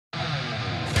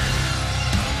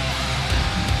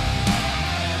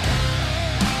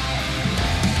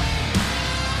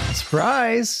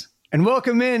Surprise! And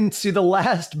welcome in to the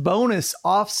last bonus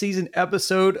off-season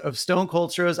episode of Stone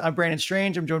Cold Stros. I'm Brandon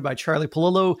Strange. I'm joined by Charlie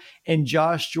Palillo and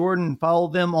Josh Jordan. Follow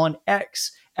them on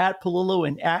X at Palillo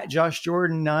and at Josh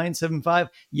Jordan 975.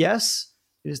 Yes,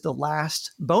 it is the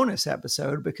last bonus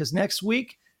episode because next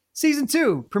week, season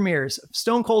 2 premieres of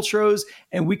Stone Cold Stros,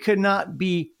 and we could not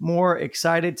be more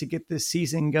excited to get this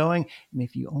season going. And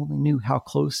if you only knew how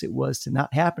close it was to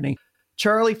not happening.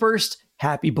 Charlie, first,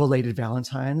 happy belated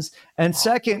Valentine's. And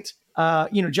second,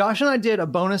 Josh and I did a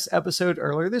bonus episode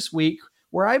earlier this week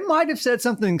where I might have said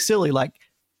something silly like,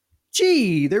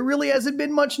 gee, there really hasn't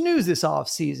been much news this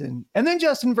offseason. And then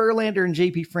Justin Verlander and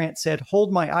JP France said,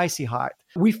 hold my icy hot.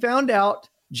 We found out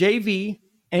JV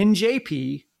and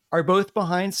JP are both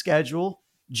behind schedule.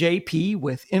 JP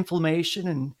with inflammation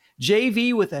and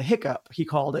JV with a hiccup, he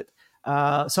called it.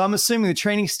 So I'm assuming the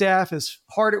training staff is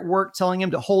hard at work telling him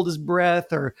to hold his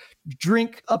breath or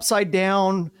drink upside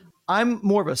down. I'm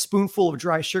more of a spoonful of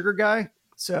dry sugar guy.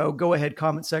 So go ahead,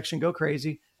 comment section, go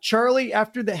crazy. Charlie,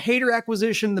 after the Hader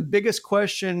acquisition, the biggest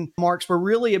question marks were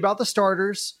really about the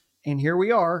starters. And here we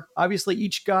are. Obviously,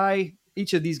 each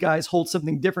of these guys holds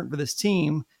something different for this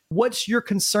team. What's your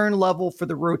concern level for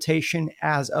the rotation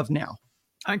as of now?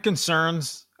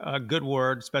 Concerns, a good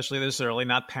word, especially this early,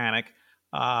 not panic.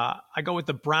 I go with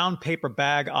the brown paper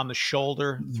bag on the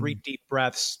shoulder, 3 deep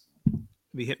breaths,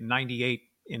 be hitting 98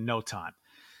 in no time.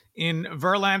 In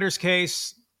Verlander's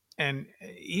case, and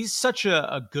he's such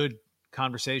a good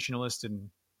conversationalist and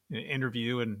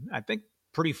interview, and I think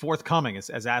pretty forthcoming as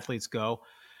athletes go,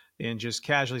 and just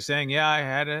casually saying, yeah, I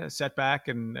had a setback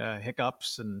and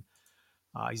hiccups, and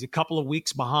he's a couple of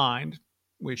weeks behind,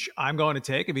 which I'm going to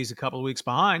take. If he's a couple of weeks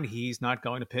behind, he's not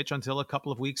going to pitch until a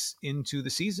couple of weeks into the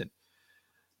season.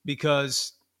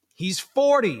 Because he's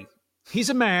 40.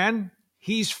 He's a man.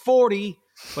 He's 40.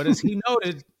 But as he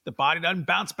noted, the body doesn't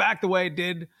bounce back the way it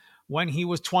did when he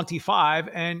was 25.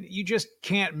 And you just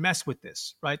can't mess with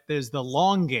this, right? There's the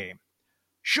long game.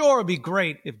 Sure, it'd be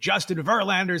great if Justin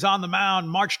Verlander's on the mound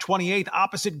March 28th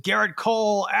opposite Garrett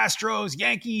Cole, Astros,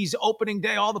 Yankees, opening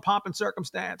day, all the pomp and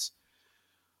circumstance.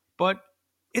 But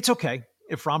it's okay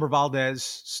if Framber Valdez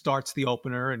starts the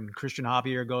opener and Christian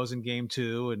Javier goes in game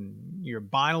 2 and you're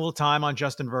buying a little time on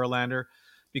Justin Verlander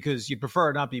because you'd prefer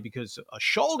it not be because of a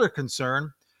shoulder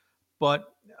concern, but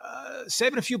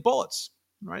saving a few bullets,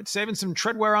 right? Saving some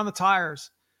tread wear on the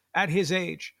tires at his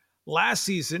age. Last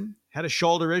season had a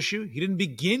shoulder issue. He didn't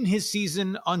begin his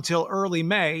season until early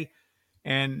May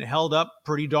and held up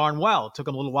pretty darn well. It took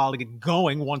him a little while to get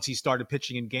going once he started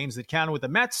pitching in games that counted with the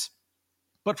Mets.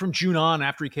 But from June on,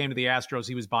 after he came to the Astros,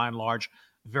 he was by and large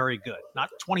very good.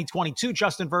 Not 2022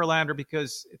 Justin Verlander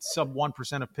because it's sub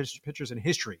 1% of pitchers in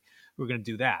history who are going to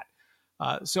do that.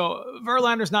 So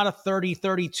Verlander's not a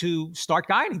 30-32 start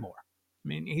guy anymore. I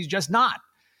mean, he's just not.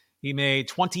 He made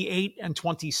 28 and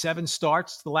 27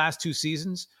 starts the last 2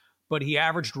 seasons, but he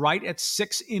averaged right at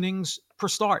 6 innings per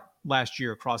start last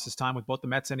year across his time with both the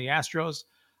Mets and the Astros.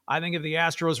 I think if the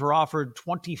Astros were offered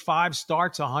 25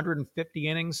 starts, 150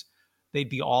 innings, they'd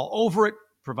be all over it,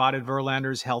 provided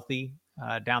Verlander's healthy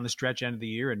down the stretch end of the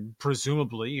year, and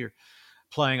presumably you're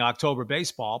playing October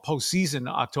baseball, postseason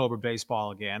October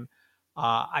baseball again.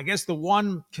 I guess the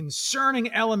one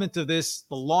concerning element of this,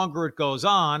 the longer it goes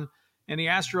on, and the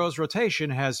Astros rotation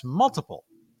has multiple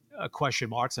question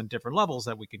marks on different levels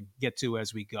that we can get to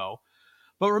as we go.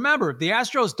 But remember, if the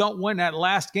Astros don't win that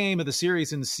last game of the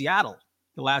series in Seattle,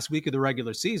 the last week of the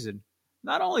regular season,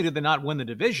 not only did they not win the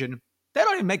division, they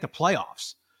don't even make the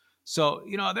playoffs. So,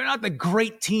 they're not the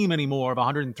great team anymore of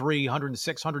 103,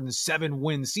 106, 107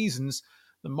 win seasons.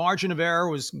 The margin of error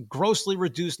was grossly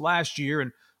reduced last year.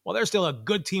 And while they're still a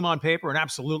good team on paper and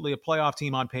absolutely a playoff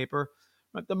team on paper,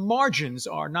 but the margins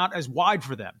are not as wide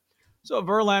for them. So if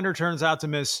Verlander turns out to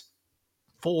miss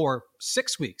 4-6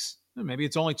 weeks, maybe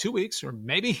it's only 2 weeks, or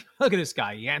maybe, look at this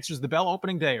guy, he answers the bell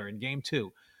opening day or in game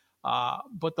 2.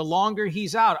 But the longer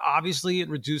he's out, obviously it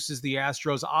reduces the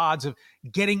Astros' odds of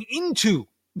getting into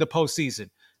the postseason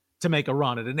to make a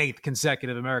run at an 8th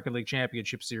consecutive American League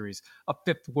Championship Series, a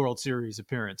 5th World Series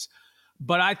appearance.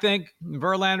 But I think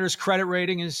Verlander's credit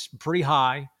rating is pretty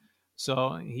high,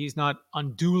 so he's not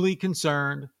unduly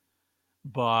concerned.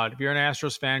 But if you're an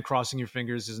Astros fan, crossing your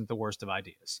fingers isn't the worst of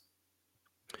ideas.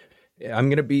 Yeah, I'm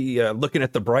going to be looking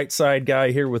at the bright side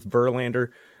guy here with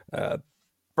Verlander.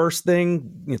 First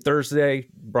thing, Thursday,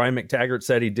 Brian McTaggart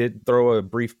said he did throw a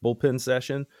brief bullpen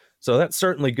session. So that's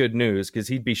certainly good news because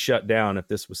he'd be shut down if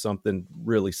this was something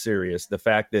really serious. The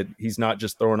fact that he's not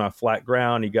just throwing off flat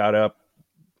ground, he got up,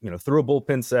 threw a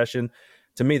bullpen session.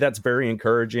 To me, that's very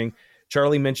encouraging.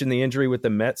 Charlie mentioned the injury with the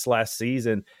Mets last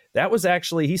season. That was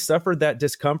actually, he suffered that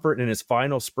discomfort in his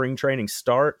final spring training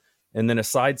start. And then a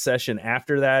side session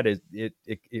after that,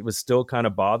 it was still kind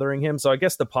of bothering him. So I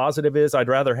guess the positive is I'd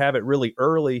rather have it really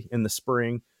early in the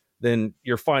spring than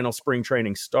your final spring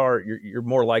training start. You're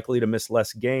more likely to miss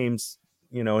less games,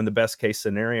 in the best case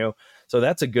scenario. So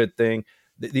that's a good thing.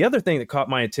 The other thing that caught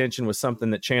my attention was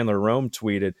something that Chandler Rome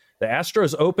tweeted. The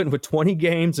Astros opened with 20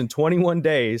 games in 21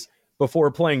 days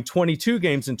before playing 22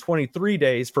 games in 23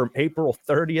 days from April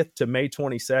 30th to May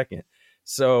 22nd.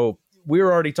 So we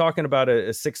were already talking about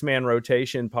a six-man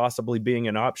rotation possibly being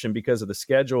an option because of the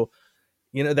schedule.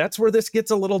 That's where this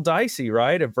gets a little dicey,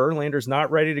 right? If Verlander's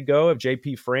not ready to go, if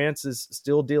JP France is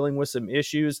still dealing with some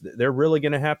issues, they're really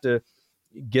going to have to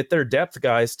get their depth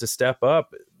guys to step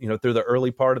up, through the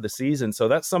early part of the season. So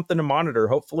that's something to monitor.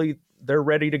 Hopefully they're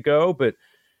ready to go, but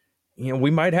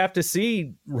we might have to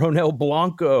see Ronel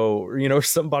Blanco or,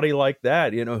 somebody like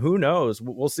that. Who knows?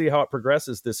 We'll see how it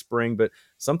progresses this spring, but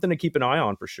something to keep an eye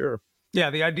on for sure. Yeah,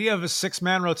 the idea of a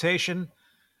six-man rotation,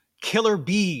 killer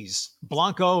bees,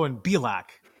 Blanco and Bielak,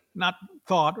 not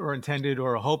thought or intended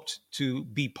or hoped to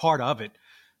be part of it.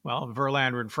 Well,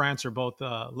 Verlander and France are both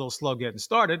a little slow getting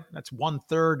started. That's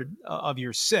 1/3 of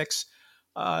your six.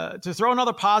 To throw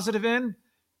another positive in,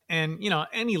 and,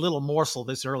 any little morsel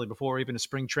this early before even the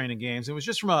spring training games, it was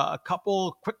just from a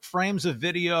couple quick frames of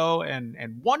video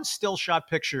and one still shot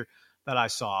picture that I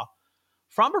saw.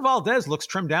 Framber Valdez looks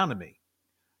trimmed down to me.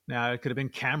 Now, it could have been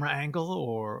camera angle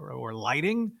or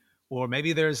lighting, or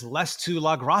maybe there's less to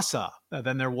La Grasa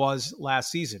than there was last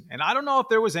season. And I don't know if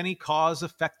there was any cause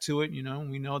effect to it.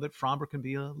 We know that Framber can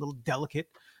be a little delicate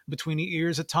between the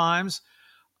ears at times.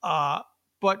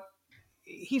 But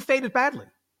he faded badly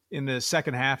in the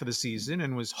second half of the season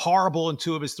and was horrible in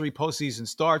 2 of his 3 postseason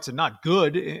starts and not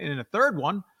good in a third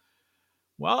one.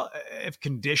 Well, if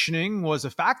conditioning was a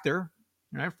factor,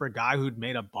 right, for a guy who'd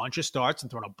made a bunch of starts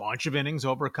and thrown a bunch of innings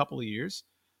over a couple of years,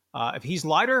 if he's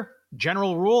lighter,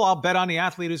 general rule, I'll bet on the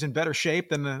athlete who's in better shape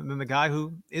than the guy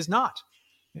who is not.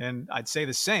 And I'd say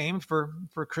the same for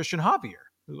Christian Javier,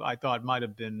 who I thought might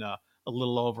have been a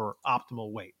little over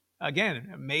optimal weight.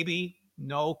 Again, maybe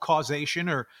no causation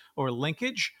or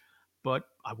linkage, but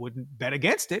I wouldn't bet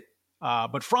against it.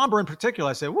 But Framber in particular,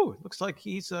 I said, whoa, it looks like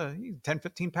he's 10,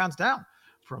 15 pounds down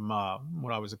from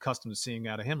what I was accustomed to seeing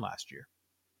out of him last year.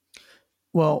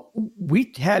 Well,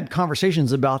 we had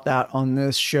conversations about that on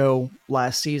this show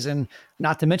last season,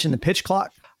 not to mention the pitch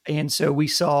clock. And so we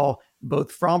saw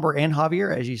both Framber and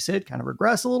Javier, as you said, kind of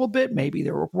regress a little bit. Maybe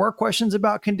there were questions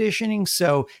about conditioning.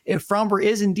 So if Framber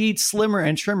is indeed slimmer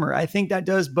and trimmer, I think that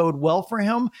does bode well for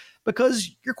him,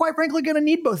 because you're quite frankly going to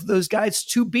need both of those guys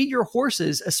to beat your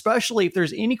horses, especially if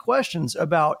there's any questions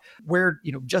about where,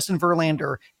 Justin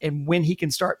Verlander and when he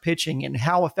can start pitching and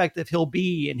how effective he'll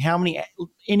be and how many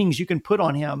innings you can put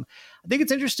on him. I think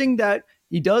it's interesting that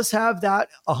he does have that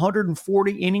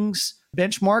 140 innings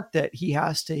benchmark that he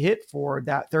has to hit for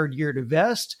that third year to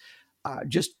vest.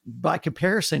 Just by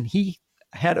comparison, he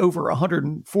had over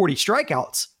 140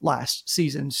 strikeouts last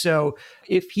season. So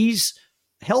if he's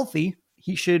healthy,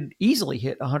 he should easily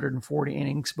hit 140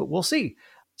 innings, but we'll see.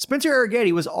 Spencer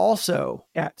Arrighetti was also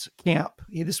at camp.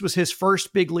 This was his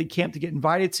first big league camp to get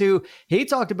invited to. He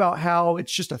talked about how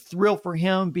it's just a thrill for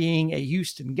him being a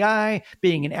Houston guy,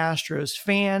 being an Astros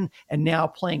fan, and now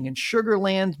playing in Sugar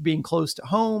Land, being close to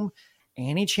home.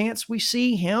 Any chance we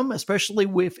see him, especially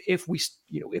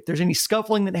if there's any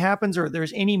scuffling that happens or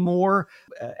there's any more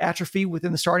atrophy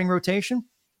within the starting rotation?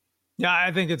 Yeah,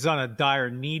 I think it's on a dire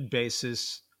need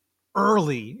basis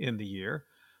early in the year.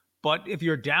 But if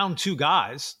you're down 2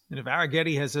 guys, and if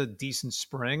Arrighetti has a decent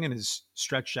spring and is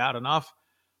stretched out enough,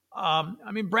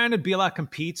 Brandon Bielak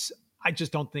competes. I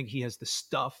just don't think he has the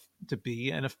stuff to be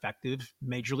an effective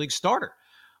major league starter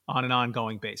on an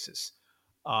ongoing basis.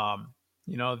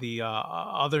 The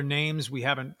other names we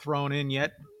haven't thrown in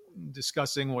yet,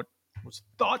 discussing what was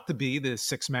thought to be the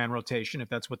 6-man rotation, if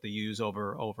that's what they use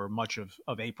over much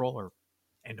of April or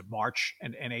end of March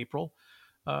and April.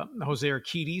 Jose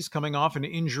Urquidy's coming off an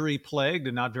injury-plagued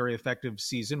and not very effective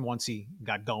season once he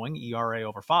got going, ERA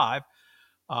over 5.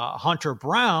 Hunter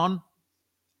Brown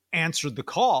answered the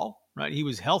call, right? He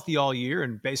was healthy all year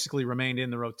and basically remained in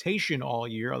the rotation all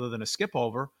year other than a skip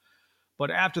over.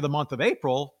 But after the month of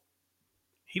April,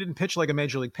 he didn't pitch like a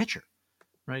major league pitcher,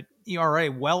 right?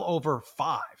 ERA well over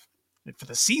 5. And for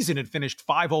the season, it finished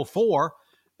 5.04,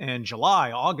 and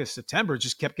July, August, September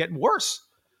just kept getting worse.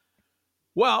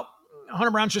 Well,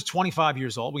 Hunter Brown's just 25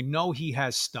 years old. We know he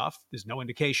has stuff. There's no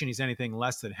indication he's anything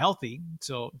less than healthy.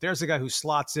 So there's a guy who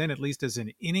slots in at least as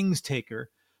an innings taker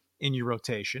in your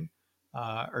rotation.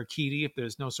 Urquidy, if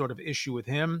there's no sort of issue with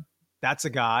him, That's a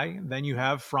guy. Then you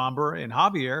have Framber and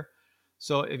Javier.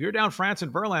 So if you're down France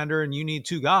and Verlander and you need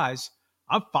two guys,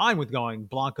 I'm fine with going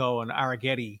Blanco and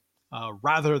Arrighetti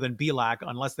rather than Bielak,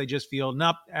 unless they just feel,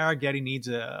 nope, Arrighetti needs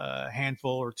a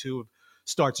handful or two of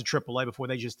starts at AAA before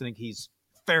they just think he's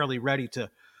fairly ready to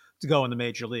go in the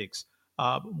major leagues.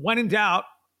 When in doubt,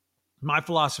 my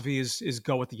philosophy is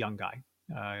go with the young guy.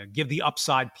 Give the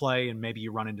upside play, and maybe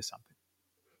you run into something.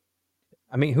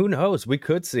 I mean, who knows? We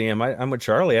could see him. I'm with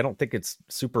Charlie. I don't think it's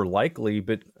super likely,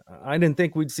 but I didn't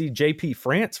think we'd see JP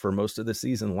France for most of the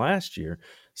season last year.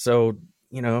 So,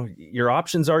 your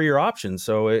options are your options.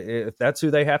 So if that's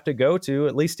who they have to go to,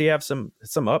 at least he have some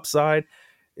upside.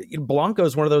 Blanco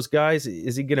is one of those guys.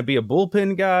 Is he going to be a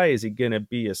bullpen guy? Is he going to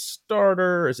be a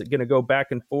starter? Is it going to go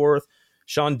back and forth?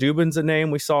 Sean Dubin's a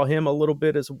name. We saw him a little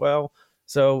bit as well.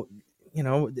 So,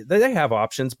 they have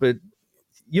options, but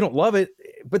you don't love it.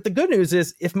 But the good news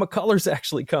is if McCullers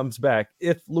actually comes back,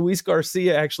 if Luis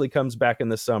Garcia actually comes back in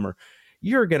the summer,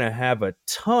 you're going to have a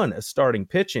ton of starting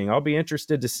pitching. I'll be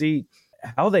interested to see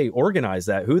how they organize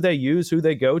that, who they use, who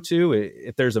they go to,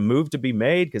 if there's a move to be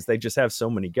made, because they just have so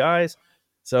many guys.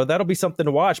 So that'll be something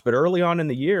to watch. But early on in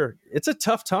the year, it's a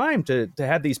tough time to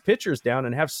have these pitchers down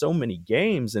and have so many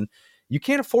games. And you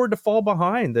can't afford to fall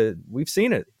behind. We've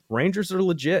seen it. Rangers are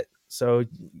legit. So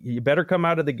you better come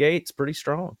out of the gates pretty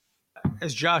strong.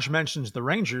 As Josh mentions the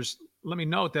Rangers, let me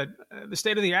note that the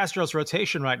state of the Astros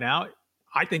rotation right now,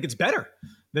 I think it's better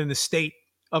than the state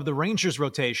of the Rangers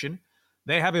rotation.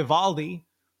 They have Eovaldi,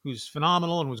 who's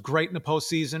phenomenal and was great in the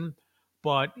postseason,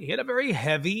 but he had a very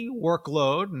heavy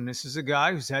workload. And this is a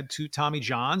guy who's had 2 Tommy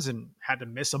Johns and had to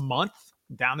miss a month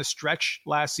down the stretch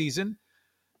last season.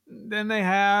 Then they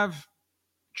have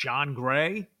John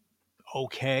Gray,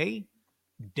 okay.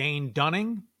 Dane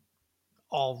Dunning,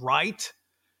 all right.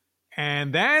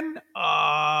 And then,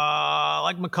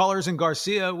 like McCullers and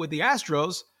Garcia with the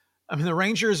Astros, I mean, the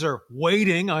Rangers are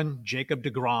waiting on Jacob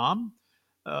deGrom.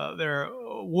 They're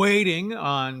waiting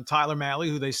on Tyler Mahle,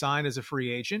 who they signed as a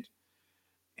free agent.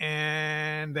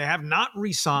 And they have not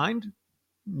re-signed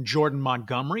Jordan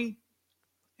Montgomery.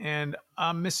 And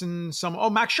I'm missing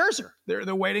Max Scherzer.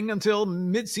 They're waiting until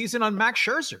midseason on Max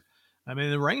Scherzer. I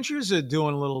mean, the Rangers are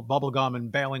doing a little bubblegum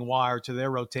and bailing wire to their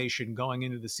rotation going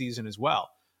into the season as well.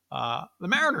 The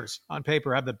Mariners, on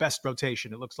paper, have the best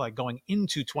rotation. It looks like going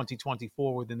into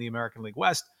 2024 within the American League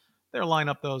West. Their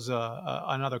lineup, those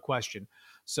another question.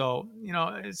 So,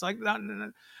 it's like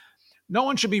no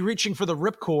one should be reaching for the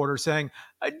ripcord or saying,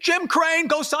 Jim Crane,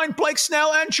 go sign Blake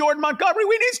Snell and Jordan Montgomery.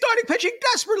 We need starting pitching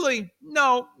desperately.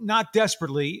 No, not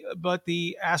desperately, but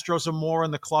the Astros are more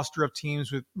in the cluster of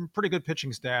teams with pretty good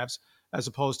pitching staffs as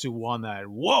opposed to one that,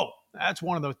 that's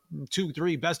one of the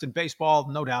 2-3 best in baseball,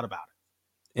 no doubt about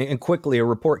it. And quickly, a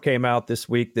report came out this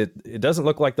week that it doesn't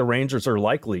look like the Rangers are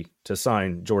likely to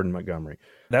sign Jordan Montgomery.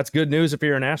 That's good news if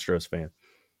you're an Astros fan.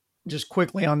 Just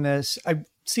quickly on this, I've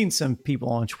seen some people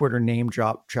on Twitter name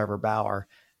drop Trevor Bauer,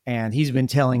 and he's been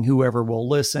telling whoever will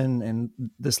listen. And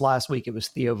this last week, it was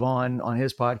Theo Vaughn on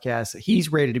his podcast.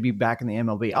 He's ready to be back in the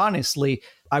MLB. Honestly,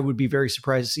 I would be very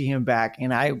surprised to see him back.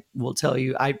 And I will tell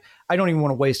you, I don't even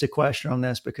want to waste a question on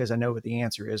this because I know what the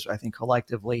answer is, I think,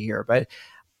 collectively here. But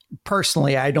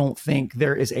personally, I don't think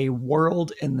there is a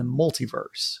world in the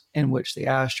multiverse in which the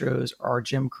Astros or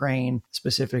Jim Crane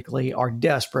specifically are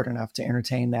desperate enough to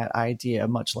entertain that idea,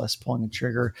 much less pulling the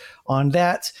trigger on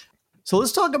that. So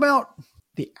let's talk about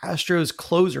the Astros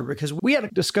closer, because we had a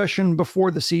discussion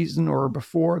before the season or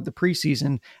before the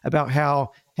preseason about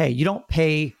how, hey, you don't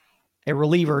pay a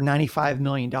reliever $95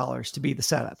 million to be the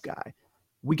setup guy.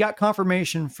 We got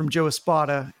confirmation from Joe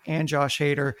Espada and Josh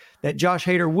Hader that Josh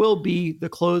Hader will be the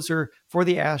closer for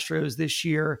the Astros this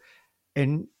year.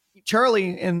 And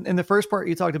Charlie, in the first part,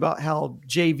 you talked about how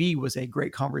JV was a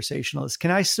great conversationalist. Can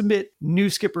I submit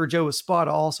new skipper Joe Espada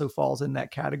also falls in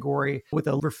that category with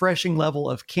a refreshing level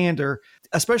of candor,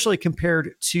 especially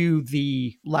compared to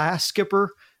the last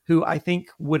skipper, who I think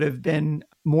would have been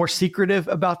more secretive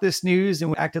about this news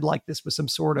and acted like this was some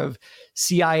sort of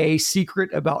CIA secret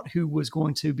about who was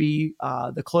going to be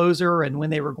the closer and when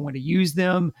they were going to use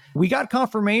them. We got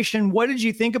confirmation. What did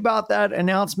you think about that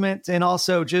announcement? And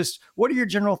also just what are your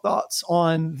general thoughts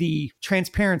on the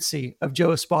transparency of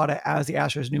Joe Espada as the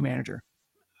Astros' new manager?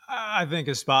 I think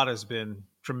Espada's been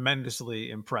tremendously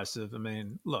impressive. I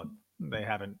mean, look, they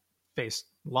haven't faced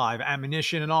live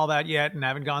ammunition and all that yet and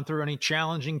haven't gone through any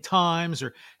challenging times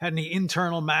or had any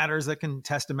internal matters that can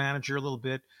test a manager a little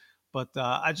bit. But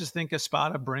I just think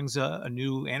Espada brings a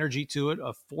new energy to it,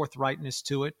 a forthrightness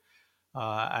to it.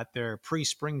 At their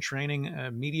pre-spring training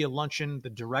media luncheon, the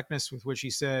directness with which he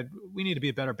said, we need to be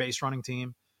a better base running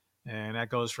team. And that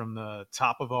goes from the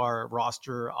top of our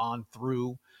roster on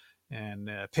through. And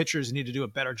pitchers need to do a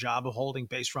better job of holding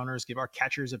base runners, give our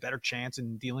catchers a better chance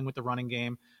in dealing with the running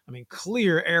game. I mean,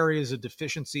 clear areas of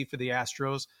deficiency for the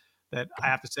Astros that I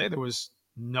have to say there was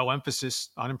no emphasis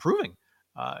on improving,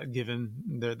 given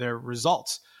their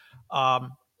results.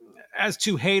 As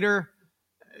to Hader,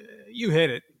 you hit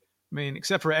it. I mean,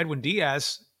 except for Edwin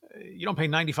Diaz, you don't pay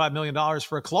 $95 million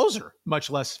for a closer, much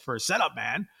less for a setup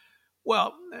man.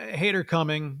 Well, Hader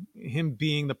coming, him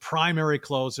being the primary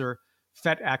closer,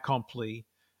 fait accompli.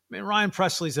 I mean, Ryan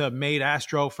Presley's a made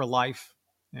Astro for life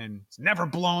and he's never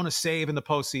blown a save in the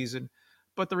postseason.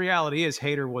 But the reality is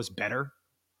Hader was better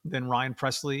than Ryan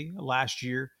Presley last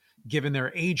year. Given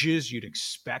their ages, you'd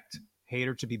expect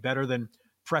Hader to be better than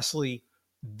Presley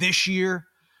this year.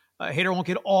 Hader won't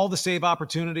get all the save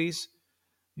opportunities.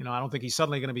 You know, I don't think he's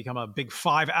suddenly going to become a big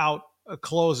 5-out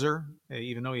closer,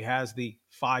 even though he has the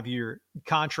 5-year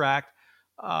contract.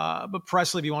 But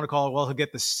Presley, if you want to call it, well, he'll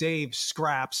get the save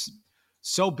scraps.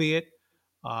 So be it.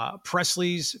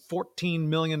 Presley's $14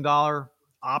 million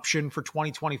option for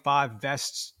 2025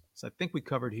 vests. So I think we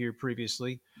covered here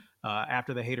previously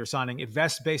after the Hader signing. It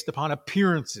vests based upon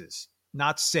appearances,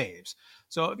 not saves.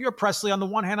 So if you're Presley, on the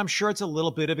one hand, I'm sure it's a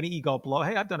little bit of an ego blow.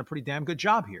 Hey, I've done a pretty damn good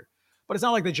job here. But it's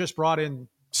not like they just brought in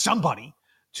somebody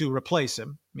to replace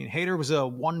him. I mean, Hader was a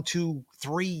 1.23,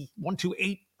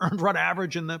 1.28 earned run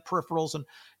average in the peripherals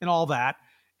and all that.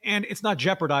 And it's not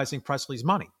jeopardizing Presley's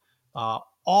money.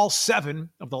 All 7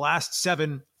 of the last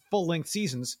 7 full-length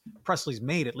seasons, Presley's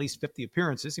made at least 50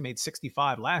 appearances. He made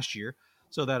 65 last year,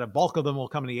 so that a bulk of them will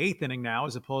come in the 8th inning now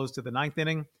as opposed to the 9th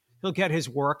inning. He'll get his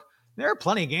work. There are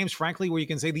plenty of games, frankly, where you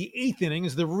can say the 8th inning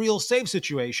is the real save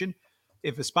situation.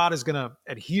 If the spot is going to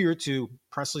adhere to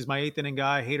Presley's my 8th inning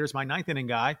guy, Hader's my 9th inning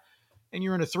guy, and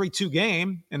you're in a 3-2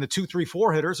 game and the 2, 3,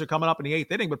 4 hitters are coming up in the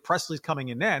 8th inning, but Presley's coming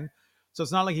in then. So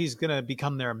it's not like he's going to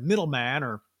become their middleman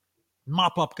or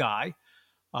mop-up guy.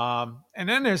 And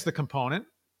then there's the component.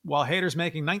 While Hader's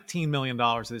making $19 million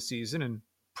this season and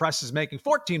Press is making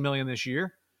 $14 million this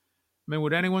year, I mean,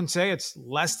 would anyone say it's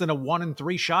less than a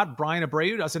 1-3 shot Brian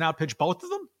Abreu doesn't outpitch both of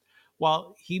them?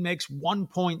 While he makes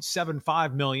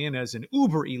 $1.75 million as an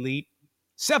uber elite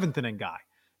 7th inning guy.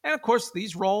 And of course,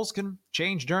 these roles can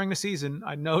change during the season.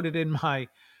 I noted in my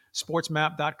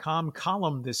sportsmap.com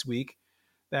column this week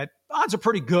that odds are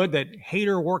pretty good that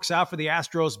Hader works out for the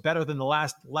Astros better than the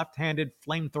last left-handed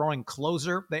flame-throwing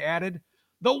closer they added.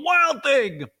 The Wild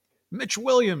Thing, Mitch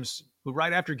Williams, who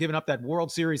right after giving up that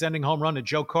World Series ending home run to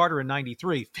Joe Carter in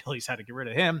 '93, Phillies had to get rid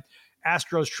of him.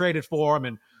 Astros traded for him,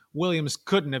 and Williams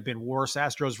couldn't have been worse.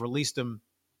 Astros released him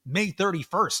May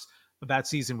 31st of that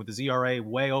season with his ERA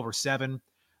way over 7.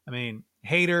 I mean,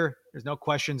 Hader, there's no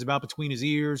questions about between his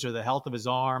ears or the health of his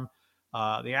arm.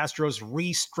 The Astros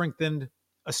re-strengthened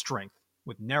a strength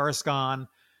with Neris gone,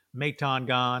 Maton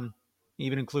gone,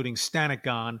 even including Stanek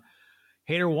gone.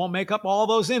 Hader won't make up all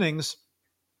those innings,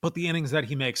 but the innings that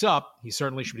he makes up, he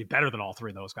certainly should be better than all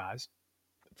 3 of those guys.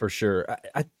 For sure.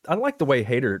 I like the way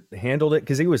Hader handled it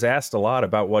because he was asked a lot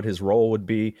about what his role would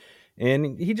be.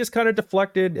 And he just kind of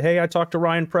deflected. Hey, I talked to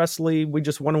Ryan Presley. We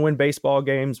just want to win baseball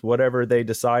games. Whatever they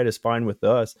decide is fine with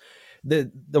us.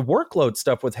 The workload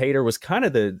stuff with Hader was kind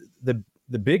of the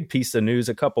big piece of news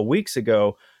a couple weeks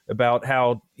ago about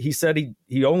how he said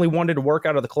he only wanted to work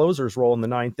out of the closer's role in the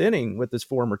 9th inning with his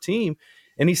former team.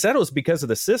 And he said it was because of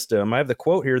the system. I have the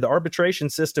quote here. The arbitration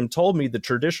system told me the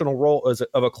traditional role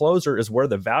of a closer is where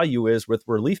the value is with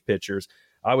relief pitchers.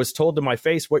 I was told to my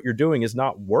face, what you're doing is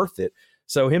not worth it.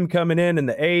 So him coming in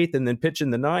the 8th and then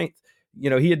pitching the 9th,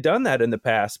 he had done that in the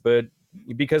past, but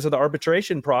because of the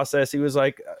arbitration process, he was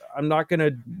like, I'm not going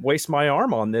to waste my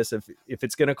arm on this if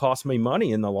it's going to cost me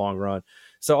money in the long run.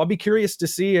 So I'll be curious to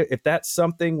see if that's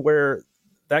something where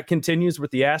that continues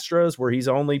with the Astros, where he's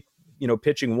only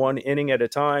pitching 1 inning at a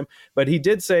time. But he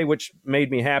did say, which made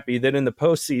me happy, that in the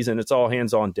postseason, it's all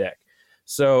hands on deck.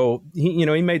 So he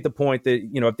made the point that,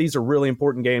 if these are really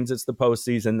important games, it's the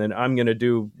postseason, then I'm going to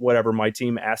do whatever my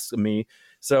team asks of me.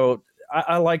 So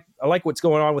I like what's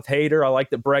going on with Hader. I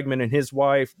like that Bregman and his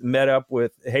wife met up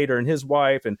with Hader and his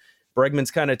wife, and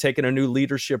Bregman's kind of taken a new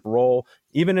leadership role,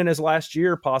 even in his last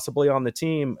year, possibly on the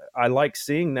team. I like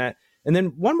seeing that. And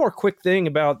then one more quick thing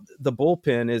about the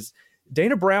bullpen is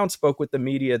Dana Brown spoke with the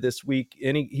media this week,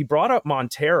 and he brought up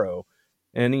Montero,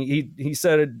 and he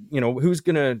said, who's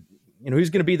going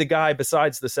to be the guy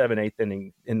besides the 7th, 8th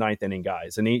inning and 9th inning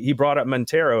guys. And he brought up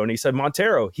Montero, and he said,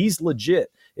 Montero, he's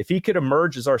legit. If he could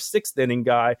emerge as our 6th inning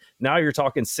guy, now you're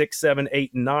talking 6, 7,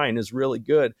 8, and 9 is really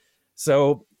good.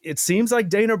 So it seems like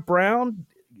Dana Brown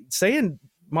saying,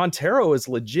 Montero is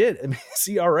legit. I mean,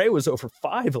 CRA was over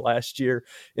 5 last year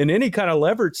in any kind of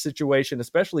leverage situation,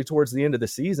 especially towards the end of the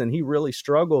season. He really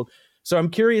struggled. So I'm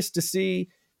curious to see,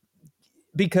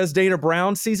 because Dana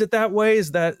Brown sees it that way,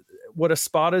 is that what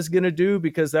Espada is going to do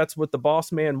because that's what the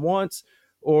boss man wants?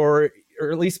 Or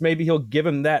at least maybe he'll give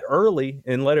him that early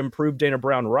and let him prove Dana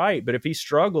Brown right. But if he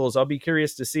struggles, I'll be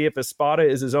curious to see if Espada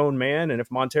is his own man. And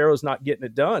if Montero's not getting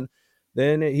it done,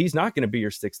 then he's not going to be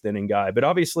your 6th inning guy. But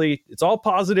obviously it's all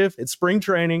positive. It's spring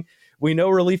training. We know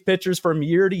relief pitchers from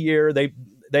year to year, they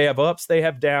have ups, they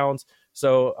have downs.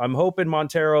 So I'm hoping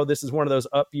Montero, this is one of those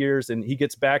up years and he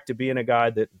gets back to being a guy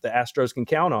that the Astros can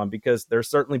count on, because they're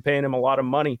certainly paying him a lot of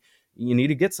money. You need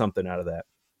to get something out of that.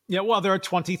 Yeah, well, there are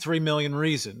 23 million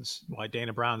reasons why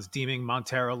Dana Brown's deeming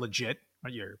Montero legit.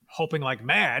 You're hoping like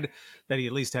mad that he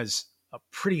at least has a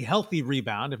pretty healthy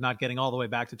rebound, if not getting all the way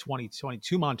back to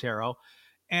 2022 Montero.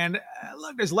 And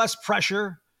look, there's less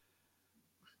pressure,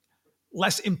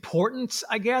 less importance,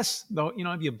 I guess. Though,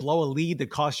 if you blow a lead that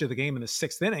costs you the game in the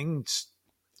 6th inning, it's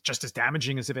just as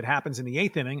damaging as if it happens in the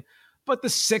 8th inning. But the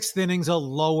 6th inning's a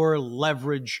lower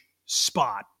leverage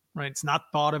spot, right? It's not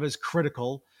thought of as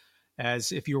critical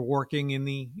as if you're working in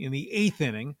the 8th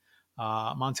inning.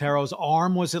 Montero's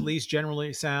arm was at least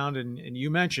generally sound, and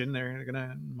you mentioned they're going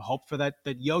to hope for that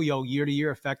yo-yo year-to-year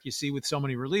effect you see with so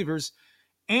many relievers.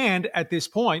 And at this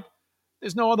point,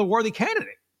 there's no other worthy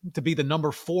candidate to be the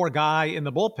number 4 guy in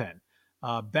the bullpen.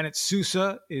 Bennett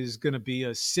Sousa is going to be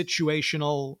a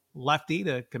situational lefty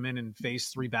to come in and face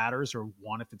 3 batters, or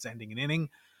 1 if it's ending an inning.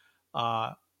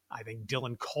 I think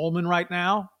Dylan Coleman right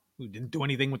now, who didn't do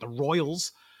anything with the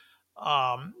Royals,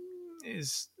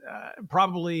 is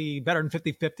probably better than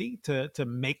 50-50 to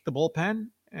make the bullpen.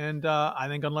 And I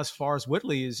think unless Forrest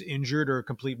Whitley is injured or a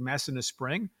complete mess in the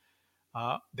spring,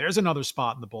 there's another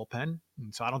spot in the bullpen.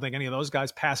 And so I don't think any of those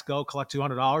guys pass go, collect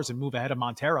 $200 and move ahead of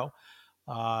Montero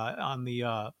on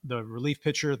the relief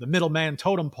pitcher, the middleman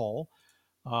totem pole.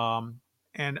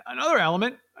 And another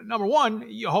element, number one,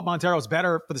 you hope Montero's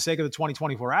better for the sake of the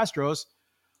 2024 Astros.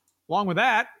 Along with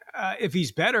that, if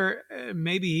he's better,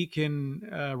 maybe he can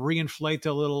reinflate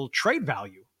a little trade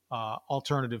value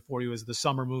alternative for you as the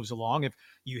summer moves along. If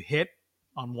you hit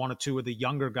on 1 or 2 of the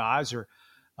younger guys, or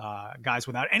guys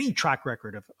without any track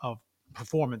record of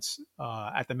performance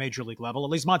at the major league level, at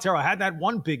least Montero had that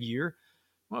one big year.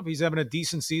 Well, if he's having a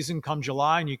decent season come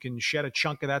July and you can shed a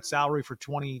chunk of that salary for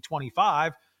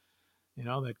 2025,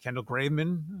 that Kendall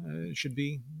Graveman should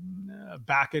be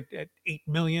back at $8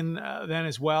 million then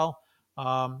as well.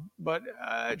 But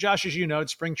Josh, as you know,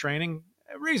 it's spring training,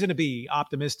 a reason to be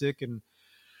optimistic and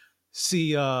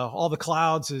see all the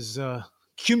clouds as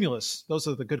cumulus. Those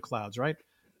are the good clouds, right?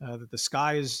 That the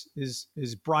sky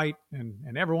is bright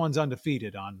and everyone's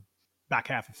undefeated on back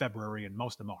half of February and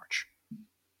most of March.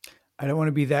 I don't want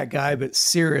to be that guy, but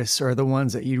cirrus are the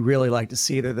ones that you'd really like to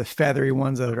see. They're the feathery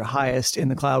ones that are highest in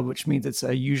the cloud, which means it's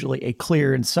usually a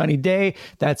clear and sunny day.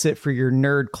 That's it for your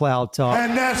nerd cloud talk.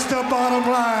 And that's the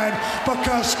bottom line,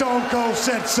 because Stone Cold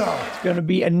said so. It's going to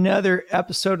be another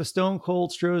episode of Stone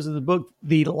Cold Stros of the Book,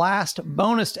 the last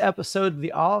bonus episode of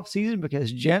the off season,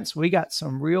 because gents, we got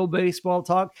some real baseball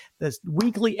talk. This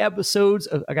weekly episodes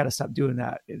of, I got to stop doing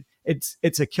that.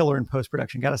 It's a killer in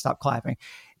post-production. Got to stop clapping.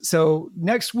 So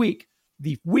next week,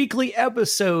 the weekly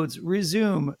episodes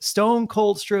resume. Stone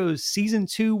Cold Stros season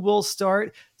 2 will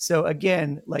start. So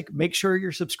again, make sure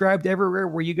you're subscribed everywhere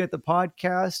where you get the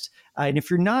podcast. And if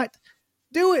you're not,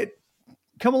 do it.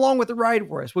 Come along with the ride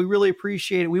for us. We really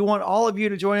appreciate it. We want all of you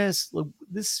to join us.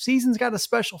 This season's got a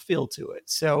special feel to it.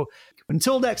 So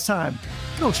until next time,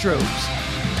 go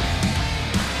Stros.